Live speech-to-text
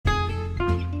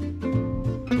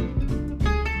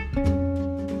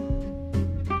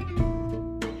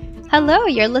Hello,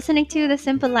 you're listening to The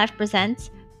Simple Life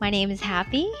Presents. My name is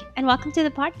Happy, and welcome to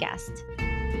the podcast.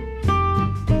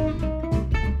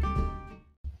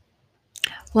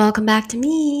 Welcome back to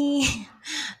me.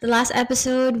 The last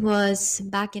episode was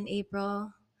back in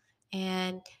April,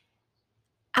 and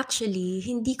actually,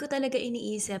 hindi ko talaga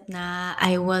iniisip na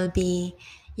I will be,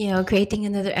 creating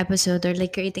another episode or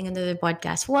like creating another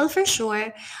podcast. Well, for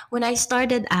sure, when I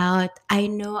started out, I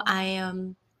know I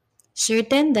am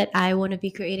certain that I want to be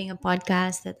creating a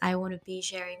podcast, that I want to be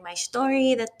sharing my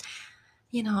story, that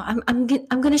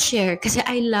I'm gonna share because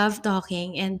I love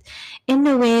talking, and in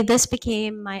a way, this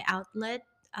became my outlet,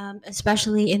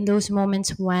 especially in those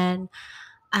moments when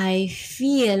I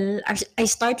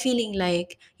start feeling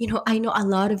like I know a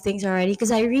lot of things already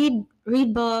because I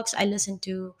read books, I listen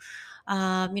to,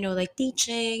 like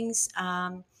teachings.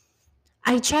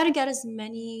 I try to get as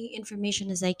many information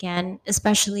as I can,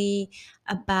 especially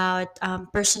about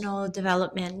personal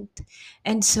development.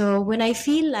 And so when I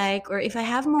feel like, or if I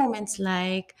have moments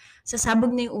like,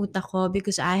 sasabog na yung utak ko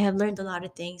because I have learned a lot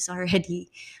of things already.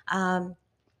 Um,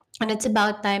 and it's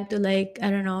about time to like,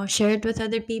 I don't know, share it with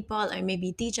other people or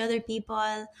maybe teach other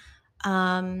people.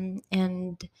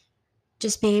 And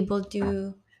just be able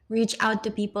to reach out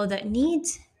to people that need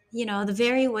the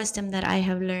very wisdom that I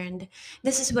have learned.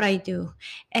 This is what I do.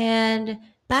 And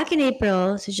back in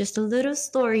April, so just a little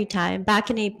story time. Back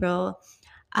in April,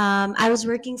 I was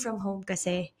working from home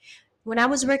kasi when I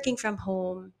was working from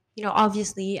home,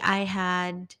 obviously I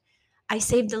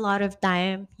saved a lot of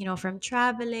time, from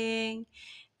traveling,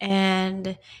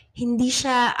 and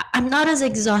I'm not as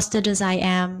exhausted as I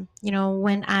am,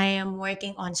 when I am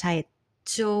working on site.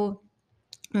 So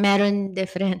meron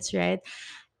difference, right?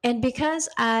 And because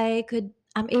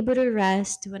I'm able to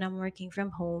rest when I'm working from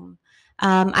home.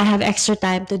 I have extra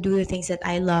time to do the things that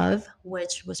I love,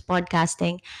 which was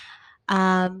podcasting.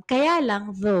 Kaya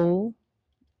lang though,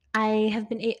 I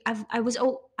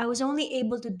was only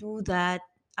able to do that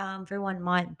for 1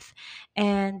 month.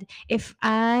 And if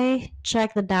I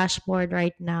check the dashboard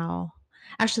right now,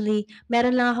 actually,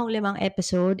 meron lang akong 5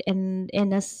 episode, and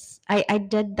I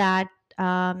did that.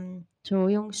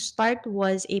 So yung start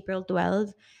was April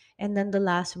 12, and then the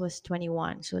last was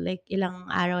 21. So like ilang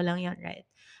araw lang yon, right?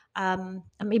 I'm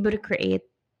able to create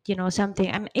something.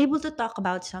 I'm able to talk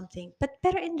about something.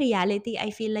 Pero in reality,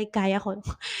 I feel like kaya ko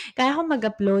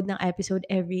mag-upload ng episode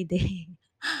every day.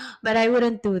 But I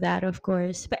wouldn't do that, of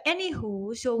course. But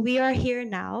anywho, so we are here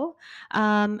now.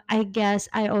 I guess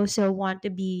I also want to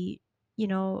be,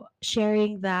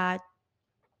 sharing that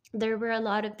there were a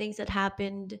lot of things that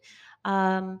happened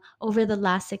over the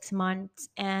last 6 months,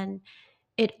 and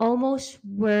it almost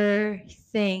were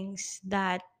things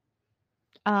that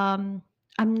um,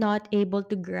 I'm not able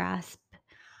to grasp,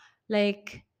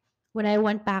 like when I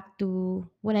went back to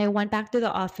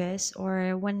the office,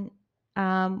 or when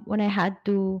I had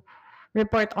to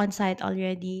report on site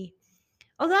already.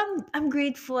 Although I'm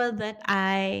grateful that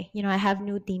I have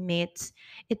new teammates.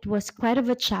 It was quite of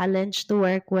a challenge to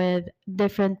work with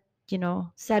different,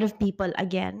 set of people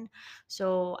again.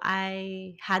 So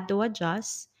I had to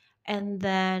adjust. And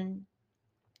then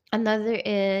another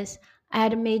is I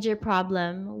had a major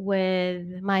problem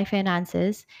with my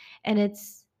finances, and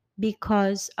it's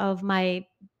because of my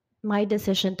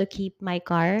decision to keep my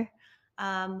car,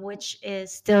 which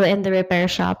is still in the repair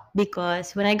shop,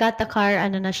 because when I got the car,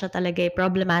 ano na siya talaga,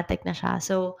 problematic na siya.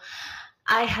 So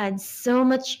I had so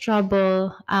much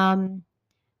trouble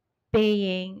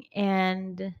paying,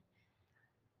 and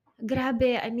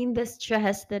grabe, I mean the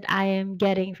stress that I am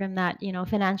getting from that,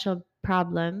 financial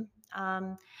problem.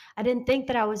 I didn't think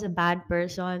that I was a bad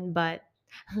person, but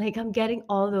like I'm getting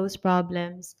all those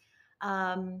problems.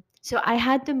 So I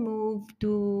had to move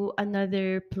to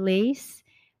another place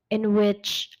in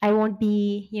which I won't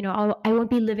be, I won't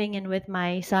be living in with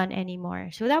my son anymore.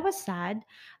 So that was sad.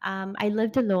 I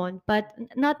lived alone, but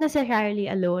not necessarily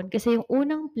alone, kasi yung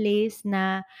unang place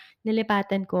na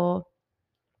nilipatan ko,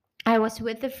 I was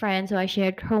with a friend, so I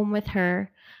shared home with her.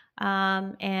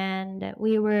 And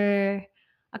we were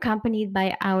accompanied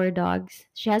by our dogs.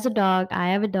 She has a dog, I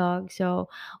have a dog, so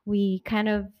we kind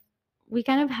of we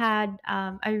kind of had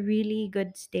a really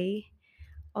good stay.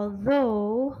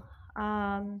 Although,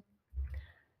 um,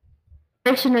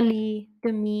 personally,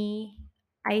 to me,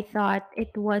 I thought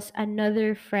it was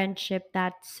another friendship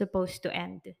that's supposed to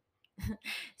end.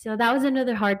 So that was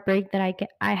another heartbreak that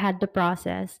I had to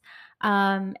process.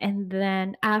 And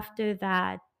then after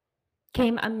that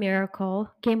came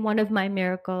one of my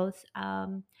miracles.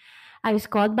 I was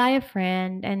called by a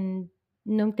friend, and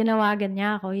nung tinawagan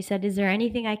niya ako, he said, "Is there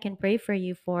anything I can pray for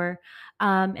you for?"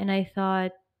 And I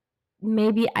thought,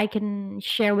 maybe I can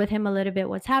share with him a little bit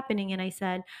what's happening. And I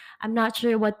said, I'm not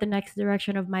sure what the next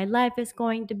direction of my life is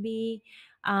going to be.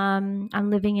 I'm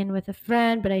living in with a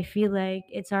friend, but I feel like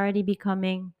it's already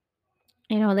becoming,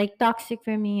 like toxic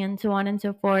for me and so on and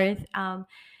so forth.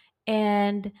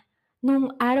 And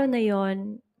nung araw na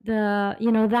yon,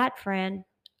 that friend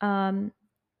um,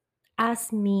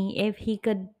 asked me if he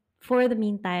could, for the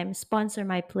meantime, sponsor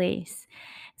my place.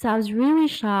 So I was really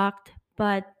shocked,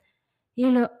 but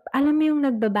alam mo yung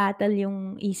nagba-battle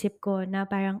yung isip ko na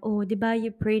parang, "Oh, 'di ba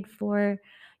you prayed for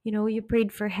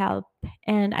help."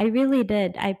 And I really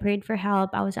did. I prayed for help.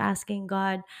 I was asking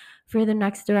God for the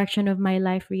next direction of my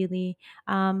life really.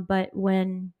 But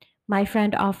when my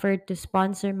friend offered to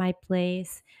sponsor my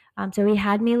place, so he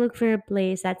had me look for a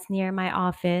place that's near my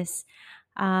office,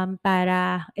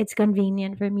 para it's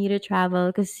convenient for me to travel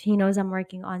because he knows I'm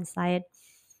working on site.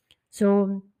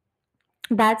 So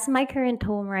that's my current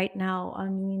home right now.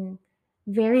 I mean,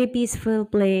 very peaceful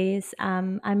place.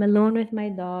 I'm alone with my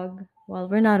dog. Well,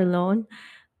 we're not alone,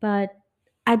 but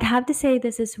I'd have to say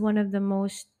this is one of the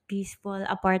most peaceful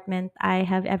apartment I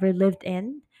have ever lived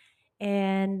in.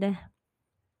 And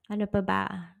ano pa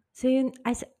ba? So yun,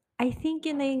 I think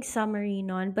yun na yung summary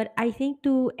nun. But I think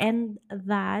to end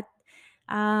that,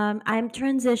 I'm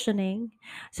transitioning.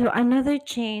 So another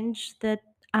change that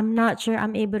I'm not sure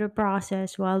I'm able to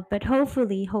process well, but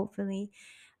hopefully,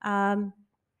 um,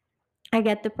 I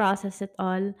get to process it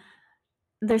all.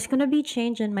 There's gonna be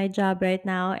change in my job right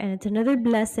now, and it's another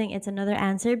blessing. It's another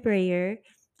answered prayer.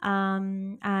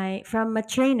 I from a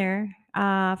trainer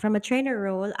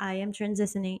role, I am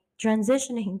transitioning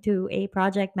to a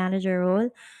project manager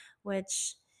role,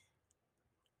 which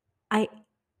I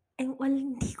well,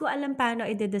 hindi ko alam paano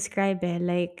i-describe eh.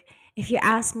 Like, if you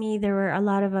ask me, there were a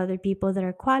lot of other people that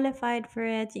are qualified for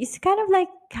it. It's kind of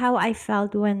like how I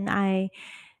felt when I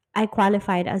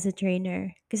qualified as a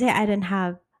trainer. Because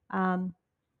um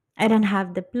I didn't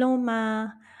have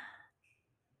diploma.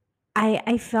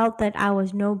 I felt that I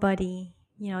was nobody,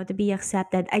 to be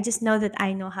accepted. I just know that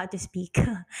I know how to speak.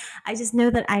 I just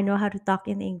know that I know how to talk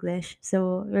in English.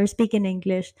 So or speak in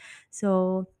English.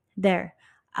 So there.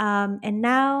 And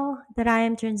now that I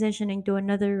am transitioning to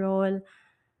another role,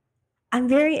 I'm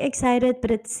very excited, but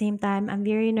at the same time, I'm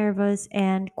very nervous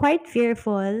and quite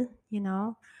fearful.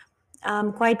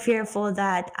 Quite fearful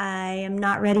that I am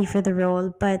not ready for the role.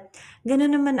 But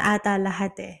ganun naman ata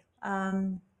lahat eh.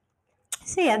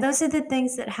 So yeah, those are the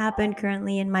things that happen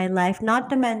currently in my life. Not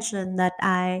to mention that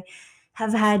I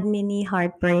have had mini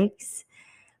heartbreaks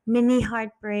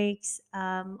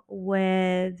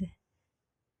with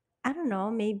I don't know,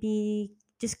 maybe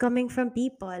just coming from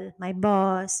people, my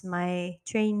boss, my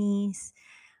trainees.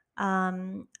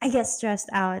 I get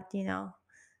stressed out, and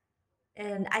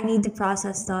I need to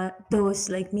process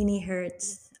those like mini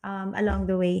hurts along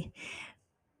the way.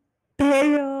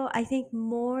 Pero I think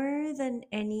more than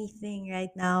anything right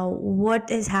now,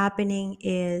 what is happening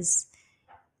is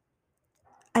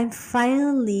I'm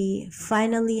finally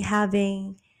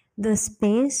having the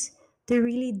space to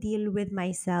really deal with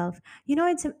myself.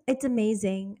 It's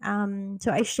amazing.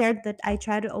 So I shared that I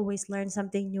try to always learn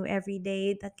something new every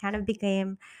day. That kind of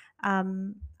became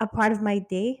a part of my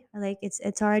day. Like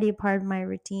it's already a part of my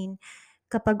routine.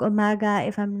 Kapag umaga,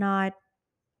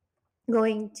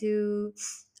 going to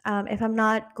if I'm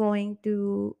not going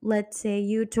to, let's say,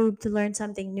 YouTube to learn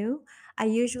something new, I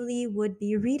usually would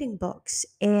be reading books.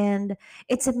 And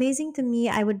it's amazing to me.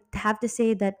 I would have to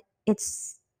say that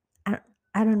I,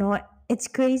 I don't know, it's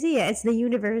crazy. It's the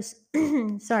universe.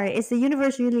 Sorry, it's the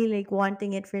universe really like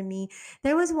wanting it for me.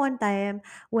 There was one time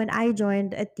when I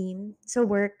joined a team, so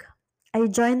work. I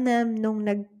joined them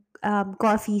nung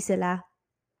coffee sila.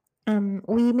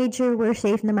 We made sure we're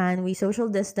safe naman. We social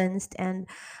distanced and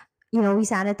we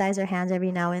sanitize our hands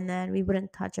every now and then. We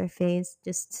wouldn't touch our face,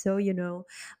 just so you know.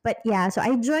 But yeah, so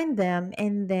I joined them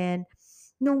and then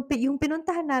yung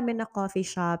pinuntahan namin na coffee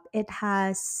shop,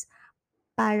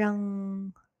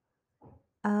 parang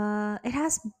it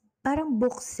has parang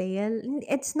book sale.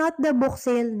 It's not the book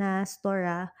sale na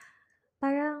store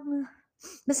Parang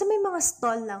basta may mga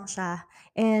stall lang siya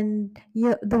and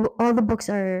all the books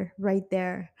are right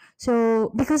there. So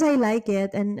because I like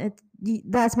it and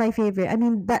that's my favorite. I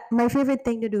mean that my favorite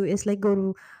thing to do is like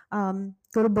go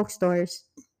to bookstores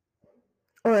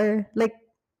or like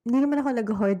hindi naman ako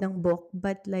nag-hoard ng book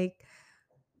but like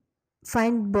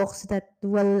find books that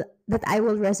I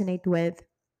will resonate with.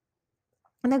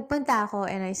 Nagpunta ako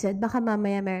and I said baka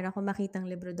mamaya meron ako makitang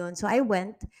libro doon. So I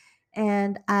went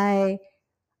and I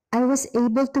was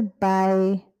able to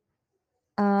buy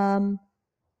um,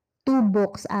 2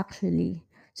 books actually.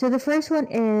 So the first one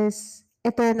is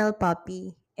Eternal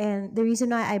Puppy. And the reason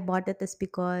why I bought it is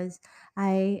because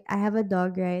I have a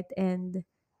dog, right? And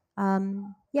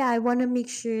yeah, I want to make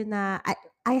sure na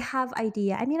I have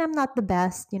idea. I mean, I'm not the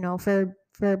best,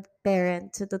 for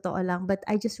parents, sa totoo lang, but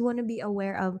I just want to be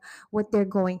aware of what they're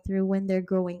going through when they're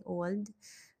growing old.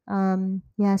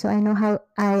 Yeah, so I know how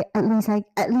I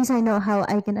know how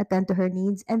I can attend to her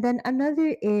needs. And then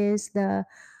another is the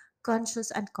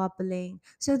conscious uncoupling.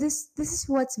 So this is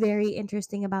what's very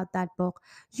interesting about that book.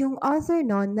 Yung author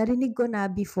non narinig ko na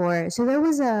before. So there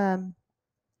was a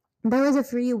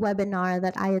free webinar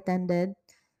that I attended.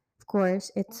 Of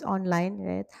course, it's online,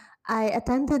 right? I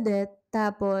attended it.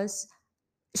 Tapos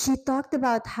she talked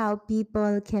about how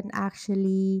people can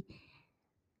actually,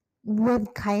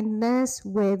 with kindness,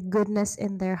 with goodness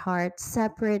in their heart,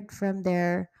 separate from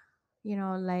their,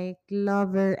 like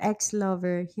lover,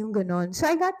 ex-lover, yung ganon. So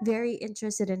I got very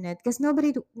interested in it because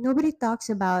nobody talks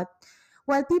about,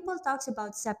 well, people talks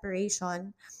about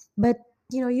separation, but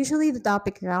usually the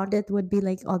topic around it would be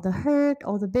like all the hurt,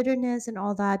 all the bitterness, and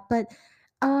all that. But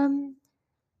um,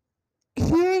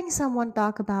 hearing someone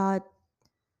talk about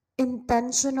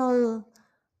intentional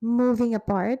moving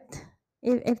apart,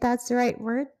 if that's the right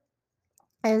word,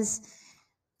 is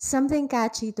something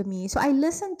catchy to me. So I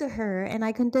listened to her and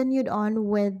I continued on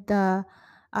with the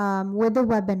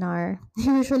webinar.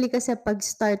 Usually kasi pag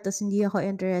start tas hindi ako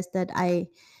interested, I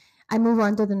move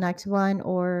on to the next one,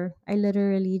 or I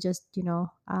literally just,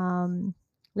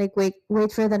 like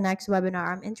wait for the next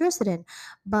webinar I'm interested in.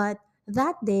 But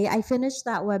that day I finished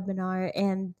that webinar,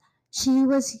 and she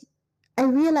was I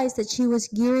realized that she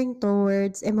was gearing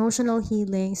towards emotional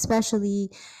healing, especially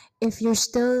if you're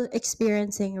still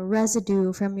experiencing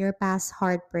residue from your past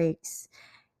heartbreaks.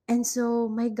 And so,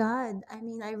 my God, I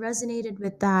mean, I resonated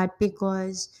with that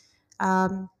because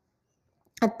um,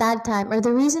 at that time, or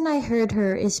the reason I heard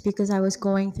her is because I was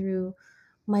going through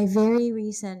my very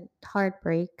recent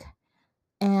heartbreak,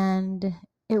 and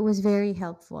it was very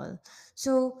helpful.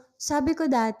 So, sabi ko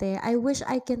dati, I wish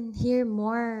I can hear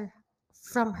more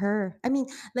from her. I mean,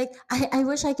 like I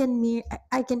wish I can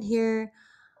hear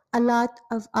a lot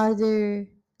of other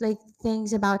like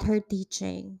things about her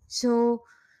teaching. So,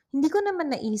 hindi ko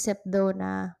naman naisip though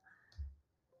na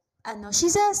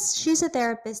she's a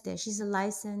therapist eh. She's a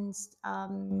licensed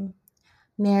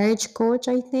marriage coach,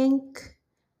 I think.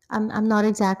 I'm not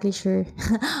exactly sure.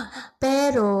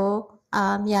 Pero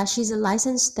yeah, she's a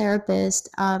licensed therapist.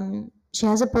 She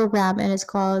has a program and it's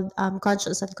called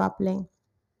Conscious Uncoupling.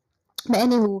 But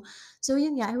anywho, so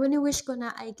yun nga, I really wish ko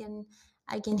na I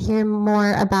can hear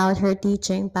more about her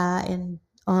teaching pa and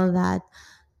all that.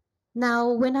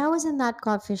 Now, when I was in that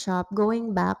coffee shop,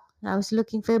 going back, I was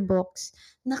looking for books,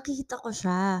 nakita ko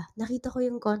siya. Nakita ko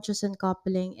yung Conscious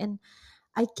Uncoupling, and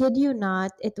I kid you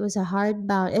not, it was a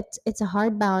hardbound. It's a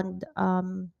hardbound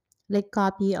like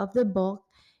copy of the book,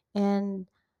 and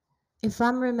if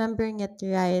I'm remembering it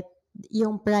right,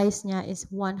 yung price niya is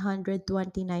 129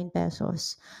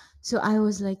 pesos. So I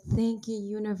was like, thank you,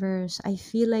 universe. I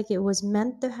feel like it was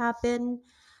meant to happen.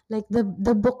 Like the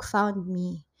book found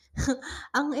me.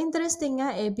 Ang interesting nga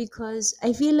eh, because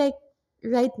I feel like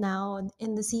right now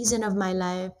in the season of my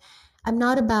life, I'm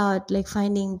not about like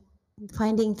finding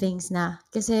things na.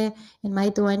 Kasi in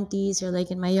my 20s or like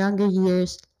in my younger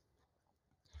years,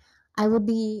 I would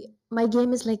be my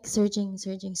game is like searching,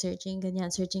 ganyan,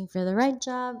 searching for the right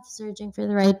job, searching for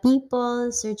the right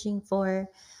people, searching for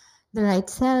the right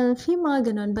self, yung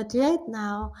mga ganun. But right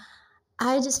now,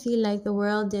 I just feel like the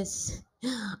world is,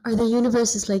 or the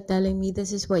universe is like telling me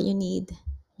this is what you need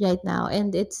right now.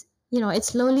 And it's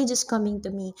slowly just coming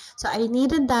to me. So I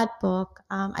needed that book.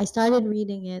 I started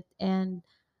reading it. And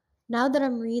now that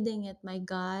I'm reading it, my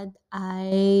God,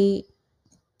 it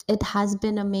has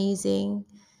been amazing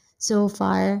so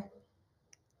far.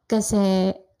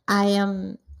 Kasi I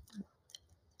am,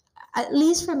 at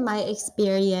least from my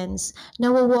experience,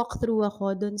 nawa-walk through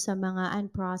ako dun sa mga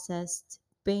unprocessed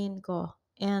pain ko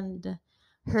and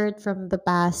hurt from the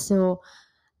past. So,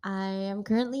 I am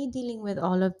currently dealing with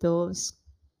all of those.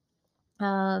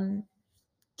 Um,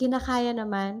 kinakaya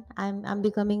naman. I'm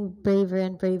becoming braver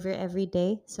and braver every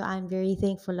day. So, I'm very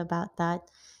thankful about that.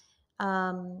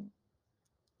 Um,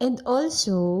 and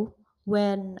also,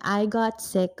 when I got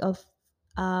sick of,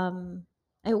 um,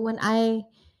 I- when I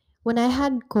when I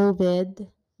had COVID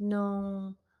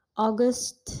no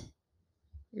August,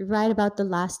 right about the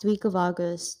last week of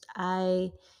August,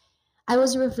 I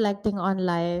was reflecting on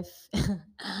life.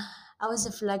 I was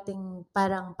reflecting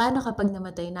parang paano kapag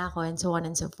namatay na ako and so on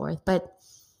and so forth. But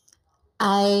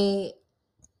I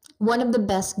one of the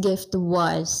best gift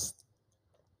was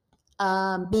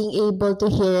being able to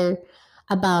hear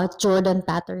about Jordan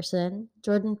Patterson.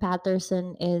 Jordan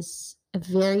Patterson is a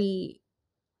very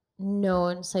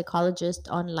known psychologist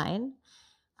online.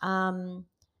 Um,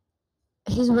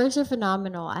 his works are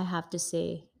phenomenal, I have to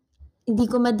say. Hindi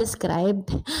ko ma-describe,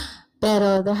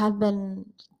 pero there have been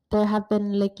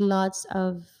like lots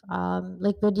of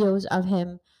like videos of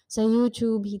him sa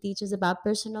YouTube. He teaches about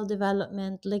personal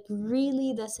development, like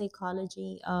really the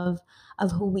psychology of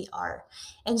who we are.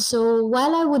 And so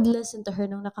while I would listen to her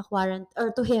nung naka-quarantine,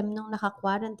 or to him nung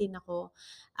naka-quarantine ako,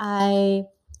 I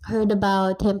heard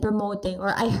about him promoting,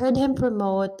 or I heard him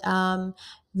promote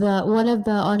the one of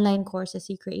the online courses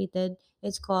he created.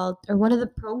 It's called, or one of the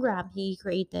programs he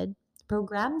created,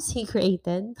 grammar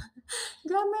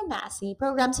Nazi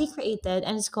programs he created,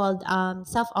 and it's called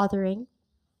self-authoring.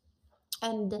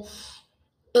 And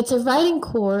it's a writing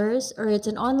course, or it's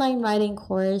an online writing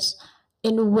course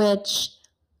in which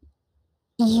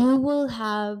you will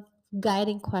have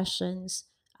guiding questions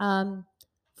um,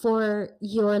 for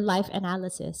your life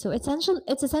analysis. So it's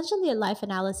essentially a life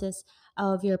analysis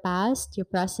of your past, your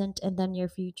present, and then your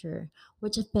future,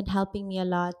 which have been helping me a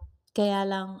lot. Kaya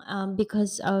lang,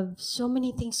 because of so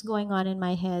many things going on in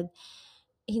my head,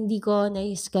 hindi ko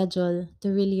na-schedule to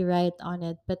really write on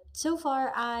it. But so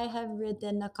far, I have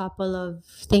written a couple of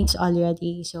things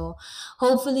already. So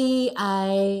hopefully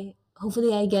I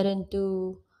get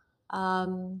into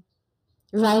um,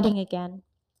 writing again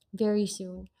very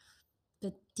soon.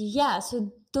 But yeah,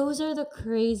 so those are the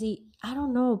crazy. I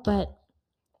don't know, but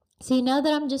see, now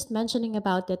that I'm just mentioning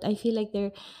about it, I feel like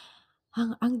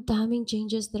ang daming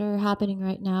changes that are happening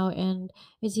right now, and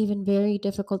it's even very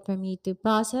difficult for me to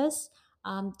process.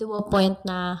 To a point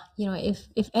na,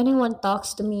 if anyone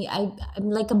talks to me, I'm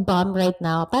like a bomb right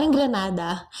now. Parang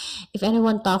granada. If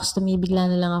anyone talks to me, bigla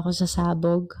na lang ako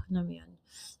sasabog. Alam mo yun?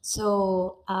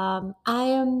 So,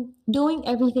 I am doing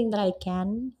everything that I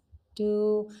can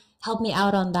to help me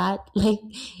out on that. Like,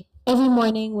 every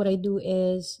morning, what I do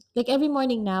is, like, every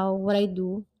morning now, what I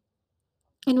do,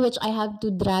 in which I have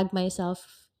to drag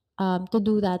myself to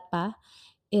do that pa,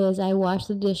 is I wash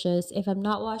the dishes. If I'm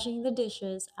not washing the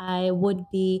dishes, I would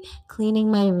be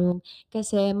cleaning my room.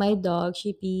 Kasi my dog,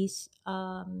 she pees,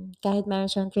 kahit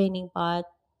meron siyang training pot,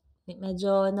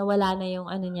 medyo nawala na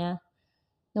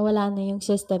yung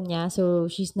system niya.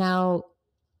 So she now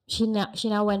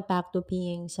went back to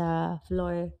peeing sa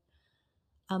floor,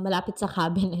 malapit sa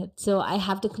cabinet. So I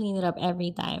have to clean it up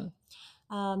every time.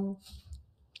 Um,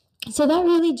 so that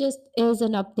really just is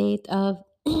an update of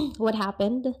what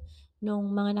happened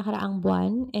nung mga nakaraang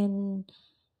buwan, and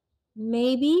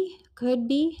maybe, could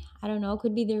be, I don't know,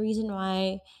 could be the reason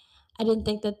why I didn't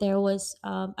think that there was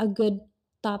a good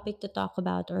topic to talk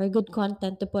about, or a good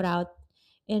content to put out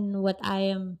in what I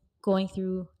am going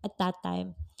through at that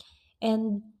time.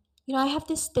 And I have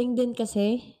this thing din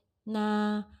kasi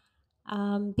na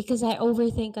because I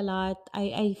overthink a lot.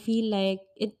 I feel like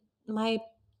my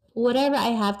whatever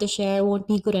I have to share won't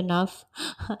be good enough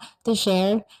to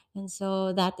share. And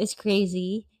so that is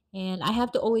crazy. And I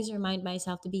have to always remind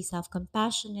myself to be self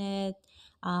compassionate,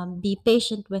 be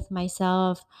patient with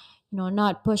myself,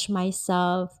 not push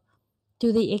myself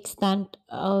to the extent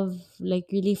of like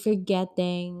really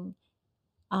forgetting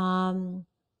um,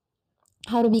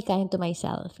 how to be kind to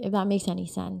myself, if that makes any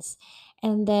sense.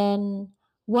 And then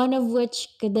one of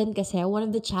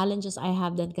the challenges I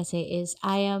have then kasi is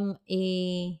I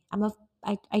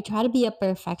try to be a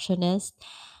perfectionist.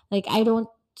 Like I don't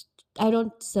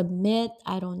submit,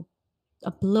 I don't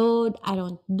upload, I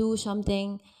don't do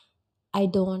something, I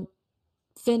don't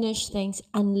finish things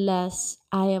unless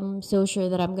I am so sure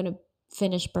that I'm gonna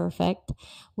finish perfect,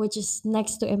 which is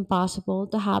next to impossible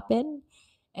to happen.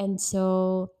 And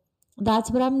so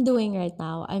that's what I'm doing right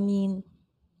now. I mean,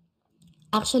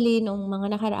 actually, nung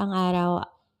mga nakaraang araw,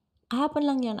 kahapon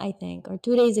lang yan, I think, or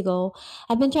 2 days ago,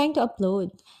 I've been trying to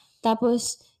upload.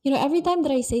 Tapos, every time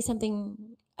that I say something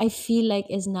I feel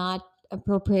like is not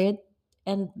appropriate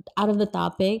and out of the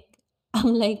topic,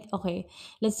 I'm like, okay,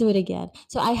 let's do it again.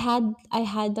 So I had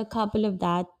a couple of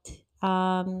that,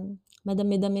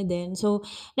 madami-dami din. So,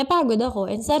 napagod ako.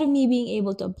 Instead of me being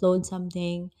able to upload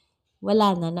something,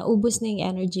 wala na, naubos na yung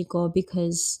energy ko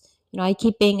because, I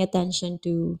keep paying attention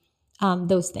to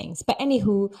those things. But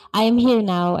anywho, I am here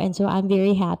now, and so I'm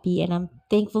very happy, and I'm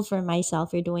thankful for myself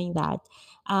for doing that.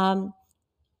 Um,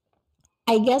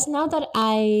 I guess now that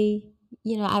I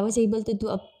was able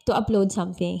to upload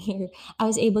something here, I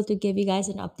was able to give you guys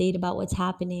an update about what's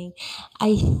happening.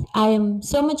 I am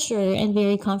so much sure and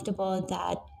very comfortable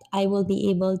that I will be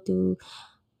able to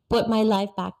put my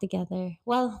life back together.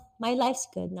 Well, my life's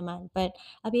good naman, but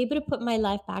I'll be able to put my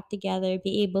life back together,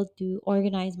 be able to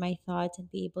organize my thoughts,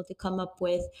 and be able to come up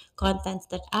with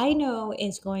contents that I know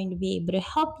is going to be able to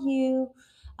help you.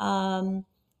 Um,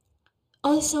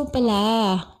 Also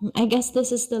pala, I guess this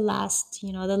is the last,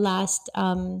 the last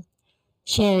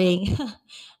sharing,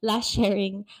 last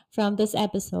sharing from this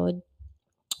episode.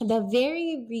 The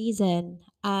very reason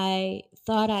I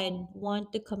thought I'd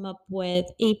want to come up with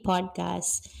a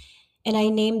podcast and I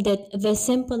named it The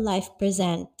Simple Life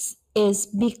Presents is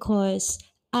because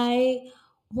I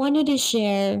wanted to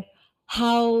share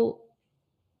how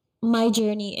my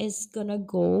journey is gonna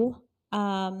go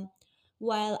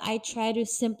while I try to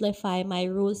simplify my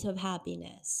rules of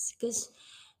happiness. Because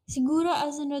siguro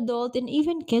as an adult and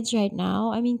even kids right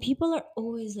now, I mean, people are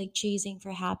always like chasing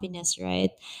for happiness, right?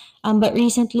 But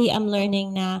recently I'm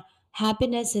learning that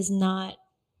happiness is not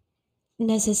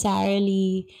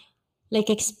necessarily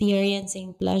like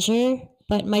experiencing pleasure,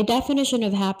 but my definition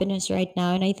of happiness right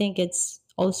now, and I think it's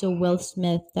also Will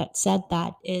Smith that said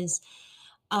that, is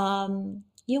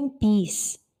yung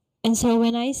peace. And so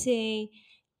when I say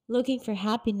looking for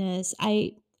happiness,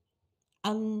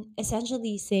 I'm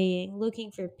essentially saying looking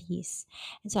for peace.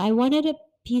 And so I wanted a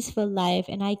peaceful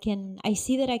life, and I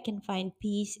see that I can find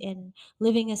peace in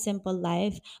living a simple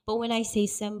life. But when I say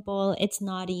simple, it's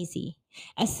not easy.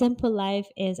 A simple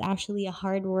life is actually a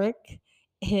hard work.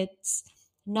 It's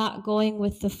not going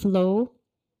with the flow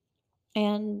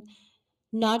and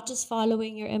not just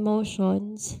following your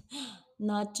emotions,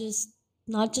 not just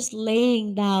not just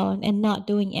laying down and not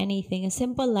doing anything. A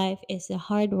simple life is a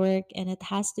hard work, and it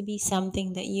has to be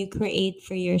something that you create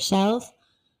for yourself.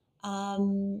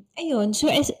 Ayun. So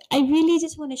I really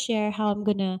just want to share how I'm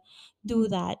gonna do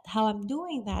that, how I'm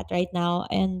doing that right now,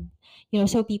 and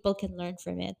so people can learn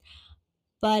from it.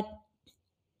 But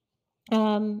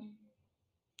um,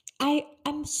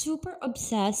 I'm super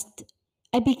obsessed.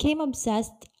 I became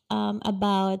obsessed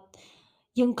about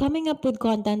yung coming up with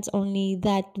contents only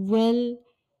that will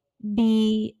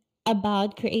be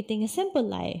about creating a simple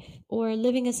life or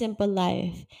living a simple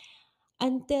life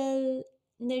until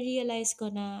na-realize ko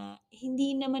na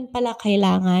hindi naman pala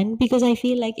kailangan, because I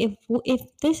feel like if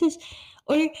this is,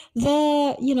 or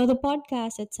the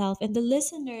podcast itself and the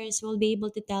listeners will be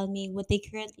able to tell me what they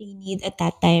currently need at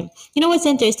that time. What's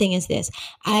interesting is this.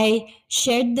 I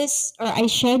shared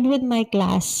with my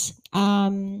class,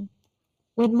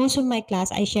 with most of my class,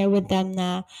 I share with them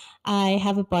na I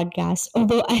have a podcast.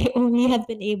 Although I only have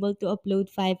been able to upload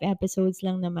 5 episodes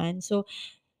lang naman. So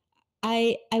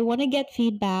I want to get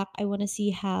feedback. I want to see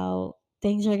how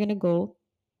things are gonna go.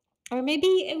 Or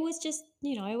maybe it was just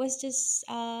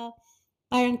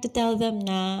parang to tell them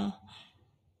na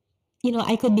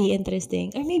I could be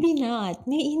interesting. Or maybe not.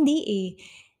 May hindi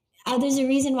eh. There's a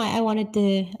reason why I want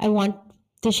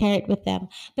to share it with them.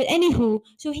 But anywho,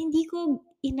 so hindi ko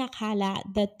inakala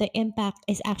that the impact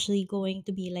is actually going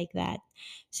to be like that.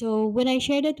 So when I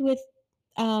shared it with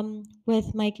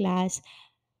my class,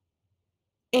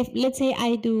 if let's say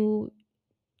I do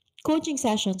coaching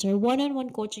sessions or one-on-one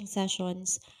coaching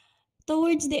sessions,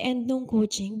 towards the end nung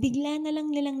coaching, bigla na lang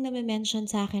nilang name-mention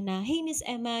sa akin na, "Hey, Miss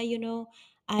Emma,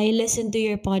 I listened to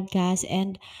your podcast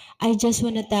and I just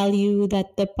want to tell you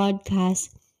that the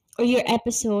podcast or your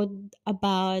episode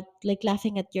about like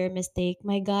laughing at your mistake,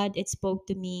 my God, it spoke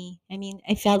to me. I mean,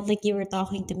 I felt like you were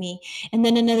talking to me." And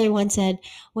then another one said,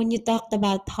 "When you talked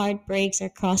about heartbreaks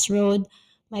or crossroad,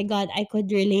 my God, I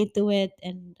could relate to it,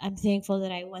 and I'm thankful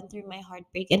that I went through my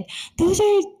heartbreak." And those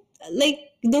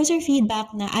are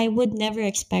feedback na I would never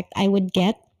expect I would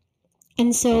get.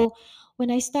 And so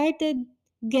when I started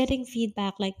getting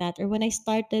feedback like that, or when I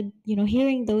started,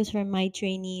 hearing those from my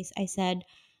trainees, I said,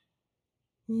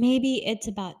 maybe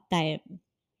it's about time.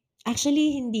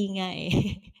 Actually, hindi nga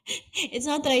eh. It's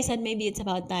not that I said maybe it's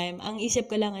about time. Ang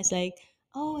isip ko lang is like,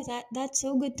 oh, that's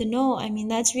so good to know. I mean,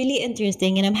 that's really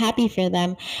interesting and I'm happy for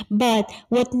them. But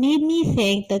what made me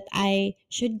think that I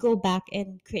should go back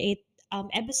and create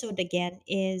episodes again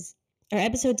is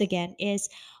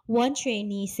one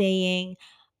trainee saying,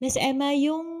 "Miss Emma,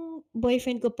 yung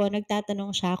boyfriend ko po,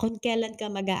 nagtatanong siya kung kailan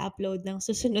ka mag-upload ng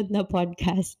susunod na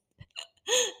podcast."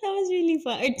 That was really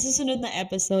fun. Or susunod na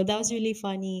episode. That was really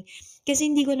funny. Kasi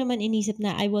hindi ko naman inisip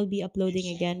na I will be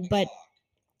uploading again. But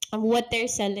what they're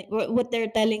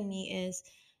telling me is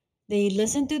they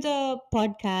listen to the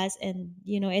podcast and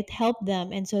it helped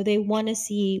them, and so they want to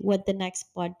see what the next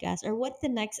podcast or what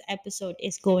the next episode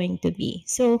is going to be.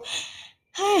 So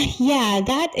yeah,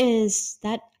 that's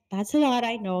a lot.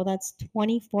 I know that's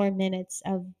 24 minutes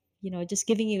of just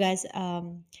giving you guys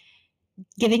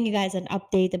giving you guys an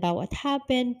update about what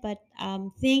happened. But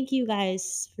thank you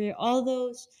guys for all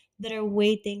those that are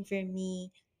waiting for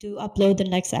me to upload the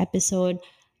next episode.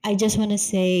 I just want to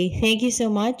say thank you so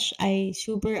much. I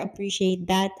super appreciate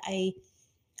that. I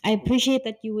appreciate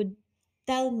that you would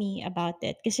tell me about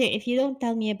it. Because if you don't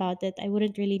tell me about it, I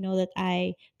wouldn't really know that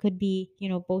I could be,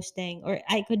 posting, or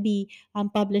I could be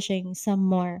publishing some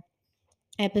more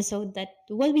episode that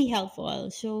will be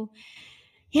helpful. So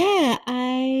yeah,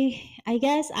 I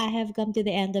guess I have come to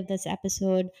the end of this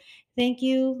episode. Thank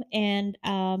you, and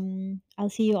I'll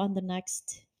see you on the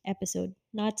next episode.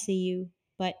 Not see you,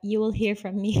 but you will hear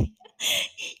from me.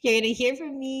 You're gonna hear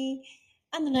from me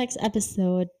on the next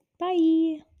episode.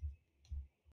 Bye.